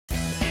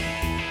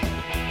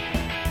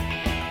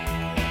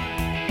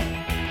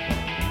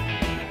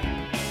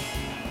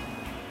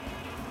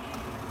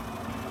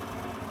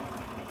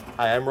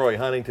Hi, I'm Roy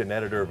Huntington,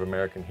 editor of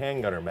American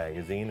Handgunner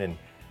magazine, and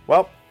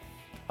well,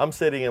 I'm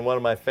sitting in one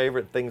of my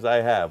favorite things I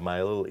have,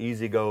 my little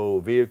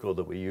E-Z-GO vehicle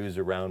that we use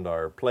around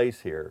our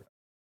place here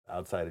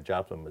outside of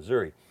Joplin,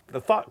 Missouri.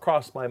 The thought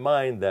crossed my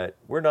mind that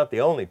we're not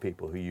the only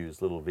people who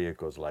use little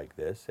vehicles like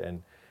this,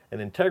 and an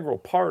integral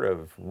part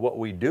of what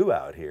we do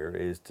out here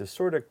is to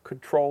sort of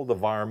control the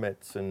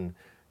varmints and,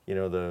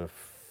 the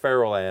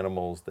feral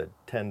animals that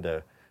tend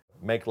to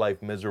make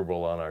life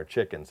miserable on our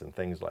chickens and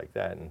things like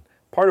that. And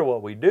part of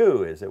what we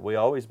do is that we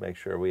always make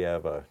sure we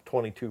have a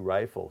 .22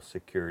 rifle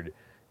secured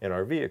in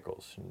our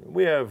vehicles.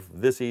 We have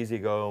this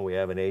E-Z-GO and we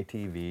have an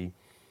ATV.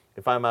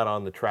 If I'm out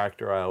on the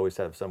tractor, I always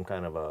have some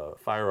kind of a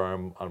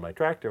firearm on my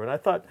tractor, and I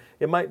thought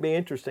it might be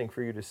interesting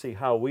for you to see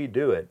how we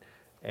do it.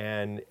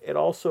 And it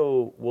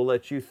also will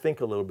let you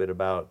think a little bit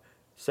about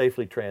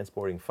safely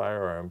transporting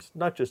firearms,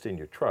 not just in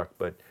your truck,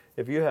 but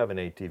if you have an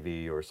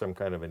ATV or some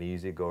kind of an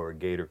E-Z-GO or a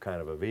Gator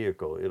kind of a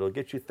vehicle, it'll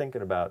get you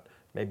thinking about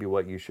maybe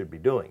what you should be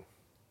doing.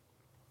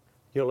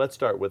 Let's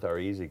start with our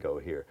E-Z-GO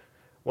here.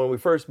 When we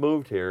first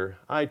moved here,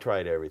 I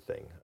tried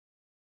everything.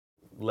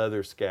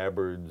 Leather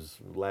scabbards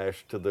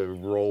lashed to the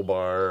roll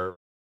bar,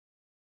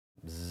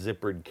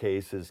 zippered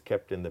cases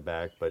kept in the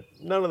back, but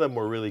none of them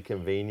were really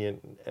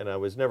convenient, and I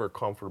was never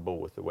comfortable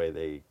with the way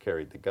they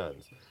carried the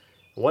guns.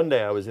 One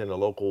day I was in a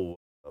local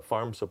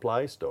farm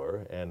supply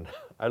store, and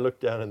I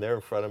looked down, and there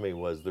in front of me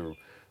was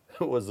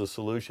the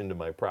solution to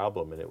my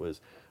problem, and it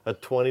was a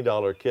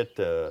 $20 kit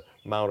to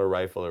mount a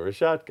rifle or a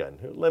shotgun.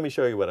 Let me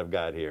show you what I've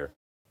got here.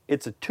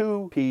 It's a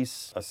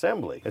two-piece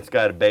assembly. It's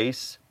got a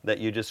base that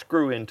you just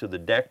screw into the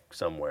deck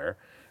somewhere,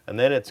 and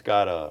then it's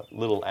got a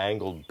little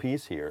angled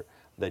piece here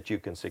that you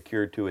can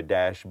secure to a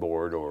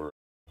dashboard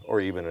or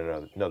even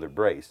another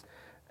brace.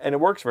 And it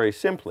works very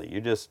simply.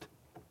 You just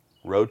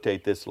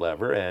rotate this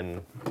lever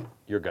and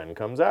your gun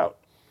comes out.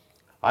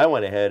 I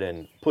went ahead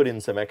and put in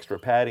some extra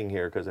padding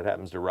here because it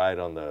happens to ride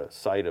on the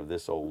sight of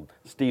this old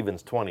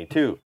Stevens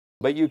 22.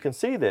 But you can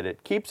see that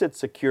it keeps it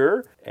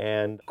secure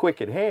and quick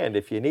at hand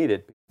if you need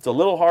it. It's a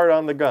little hard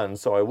on the gun,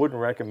 so I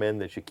wouldn't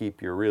recommend that you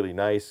keep your really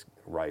nice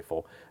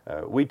rifle.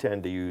 We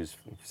tend to use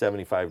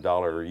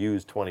 $75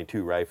 used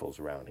 .22 rifles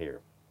around here.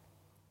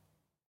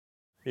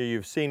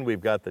 You've seen we've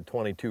got the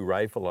 .22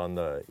 rifle on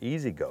the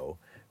E-Z-GO.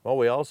 Well,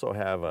 we also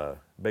have a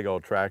big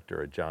old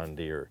tractor, a John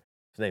Deere.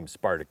 His name's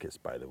Spartacus,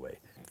 by the way.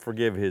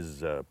 Forgive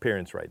his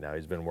appearance right now.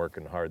 He's been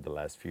working hard the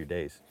last few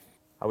days.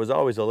 I was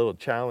always a little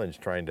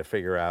challenged trying to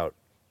figure out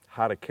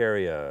how to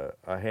carry a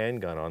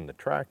handgun on the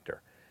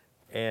tractor.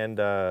 And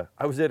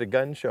I was at a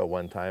gun show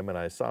one time and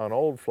I saw an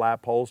old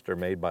flap holster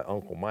made by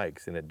Uncle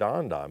Mike's, and it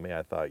dawned on me,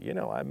 I thought,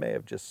 I may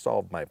have just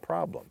solved my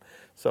problem.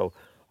 So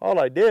all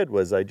I did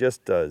was I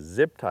just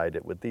zip tied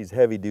it with these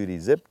heavy duty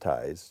zip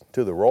ties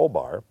to the roll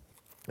bar.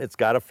 It's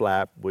got a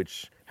flap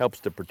which helps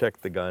to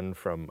protect the gun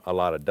from a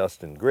lot of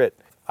dust and grit.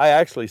 I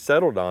actually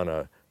settled on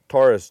a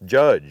Taurus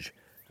Judge.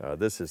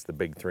 This is the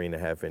big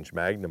 3.5-inch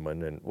Magnum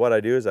one, and what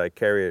I do is I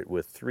carry it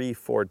with 3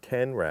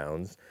 410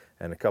 rounds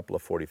and a couple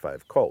of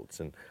 45 Colts.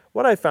 And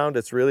what I found,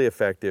 it's really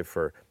effective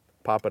for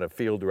popping a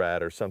field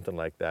rat or something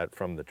like that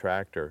from the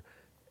tractor.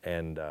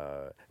 And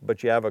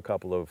but you have a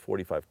couple of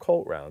 45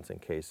 Colt rounds in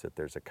case that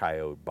there's a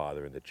coyote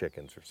bothering the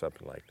chickens or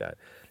something like that.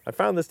 I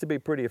found this to be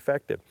pretty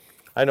effective.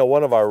 I know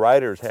one of our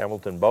writers,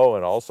 Hamilton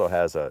Bowen, also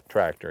has a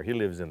tractor. He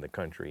lives in the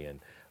country, and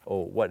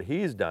what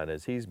he's done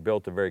is he's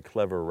built a very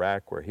clever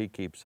rack where he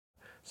keeps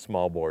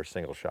small bore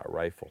single shot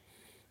rifle.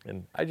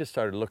 And I just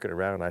started looking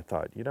around and I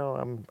thought,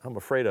 I'm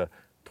afraid a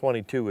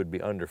 .22 would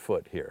be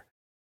underfoot here.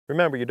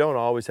 Remember, you don't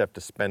always have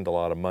to spend a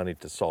lot of money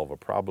to solve a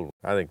problem.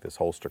 I think this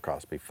holster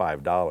cost me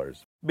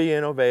 $5. Be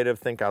innovative,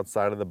 think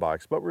outside of the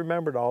box, but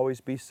remember to always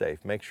be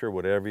safe. Make sure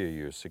whatever you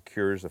use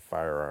secures the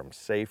firearm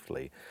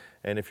safely.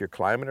 And if you're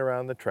climbing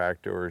around the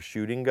tractor or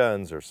shooting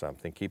guns or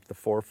something, keep the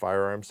 4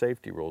 firearm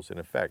safety rules in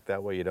effect.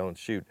 That way you don't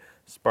shoot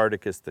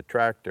Spartacus the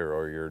tractor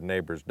or your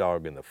neighbor's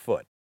dog in the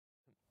foot.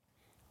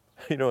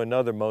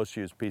 Another most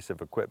used piece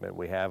of equipment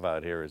we have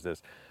out here is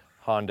this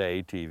Honda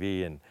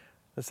ATV, and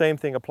the same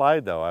thing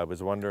applied though. I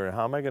was wondering,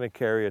 how am I going to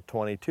carry a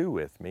 .22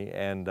 with me?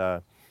 And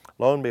lo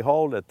and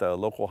behold, at the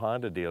local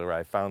Honda dealer,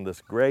 I found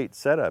this great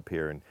setup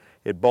here, and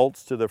it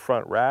bolts to the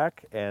front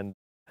rack, and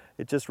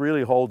it just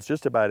really holds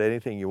just about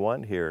anything you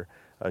want here.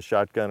 A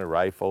shotgun, a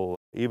rifle,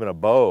 even a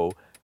bow.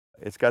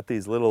 It's got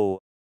these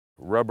little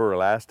rubber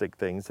elastic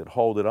things that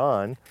hold it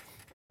on.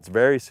 It's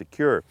very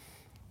secure.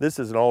 This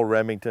is an old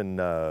Remington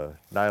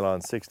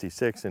nylon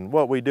 66, and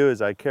what we do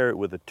is I carry it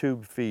with a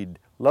tube feed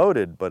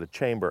loaded but a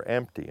chamber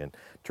empty. And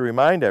to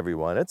remind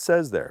everyone, it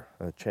says there,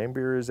 the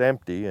chamber is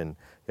empty and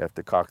you have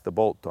to cock the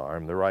bolt to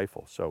arm the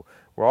rifle. So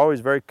we're always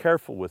very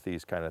careful with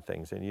these kind of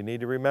things, and you need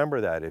to remember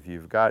that if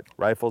you've got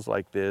rifles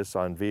like this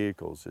on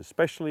vehicles,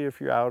 especially if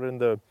you're out in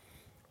the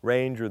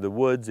range or the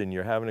woods and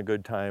you're having a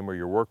good time or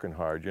you're working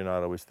hard, you're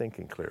not always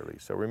thinking clearly.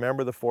 So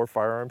remember the 4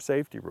 firearm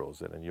safety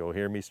rules, and you'll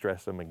hear me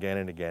stress them again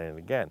and again and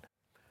again.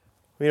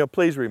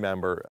 Please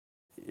remember,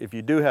 If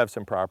you do have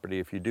some property,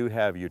 if you do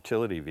have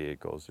utility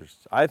vehicles,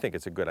 I think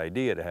it's a good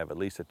idea to have at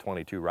least a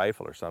 .22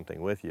 rifle or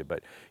something with you,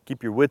 but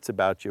keep your wits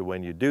about you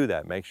when you do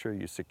that. Make sure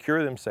you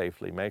secure them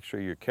safely, make sure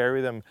you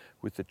carry them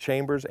with the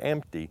chambers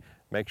empty,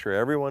 make sure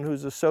everyone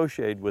who's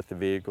associated with the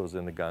vehicles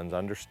and the guns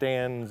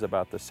understands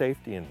about the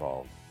safety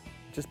involved.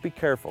 Just be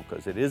careful,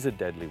 because it is a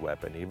deadly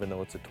weapon, even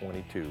though it's a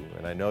 .22,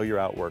 and I know you're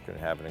out working and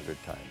having a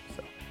good time.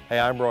 So, hey,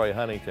 I'm Roy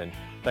Huntington.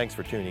 Thanks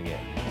for tuning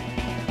in.